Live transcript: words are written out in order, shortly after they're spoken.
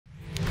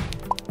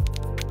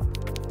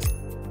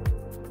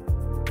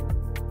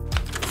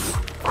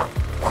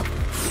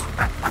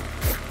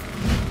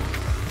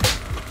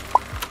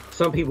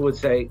some people would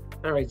say,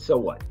 all right, so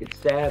what? It's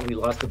sad. We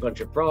lost a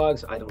bunch of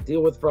frogs. I don't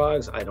deal with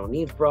frogs. I don't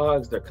need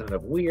frogs. They're kind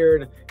of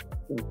weird.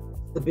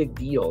 What's the big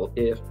deal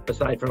if,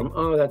 aside from,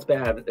 oh, that's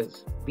bad, a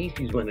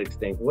species went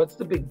extinct, what's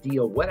the big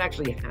deal? What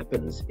actually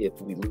happens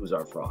if we lose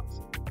our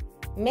frogs?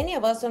 Many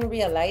of us don't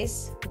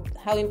realize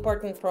how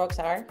important frogs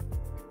are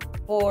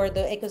for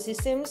the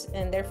ecosystems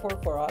and therefore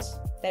for us,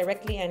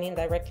 directly and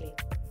indirectly.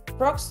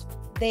 Frogs,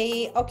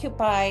 they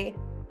occupy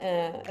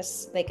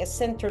like a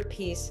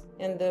centerpiece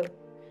in the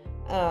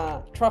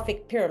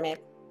trophic pyramid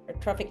or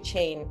trophic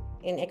chain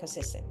in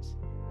ecosystems.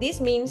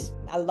 This means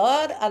a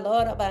lot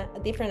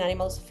of different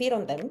animals feed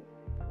on them,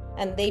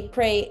 and they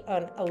prey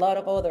on a lot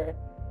of other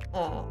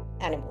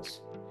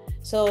animals.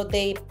 So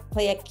they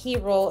play a key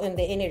role in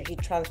the energy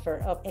transfer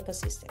of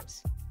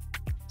ecosystems.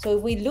 So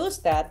if we lose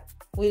that,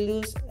 we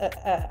lose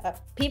a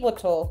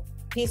pivotal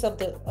piece of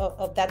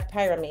that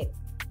pyramid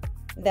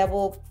that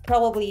will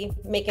probably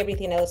make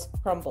everything else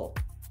crumble.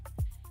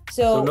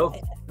 So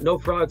no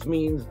frogs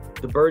means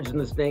the birds and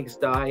the snakes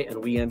die,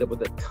 and we end up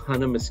with a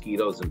ton of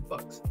mosquitoes and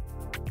bugs.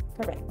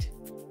 Correct.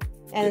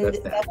 And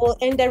that will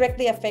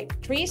indirectly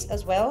affect trees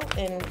as well,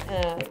 and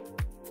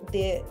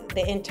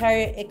the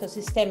entire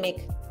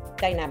ecosystemic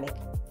dynamic.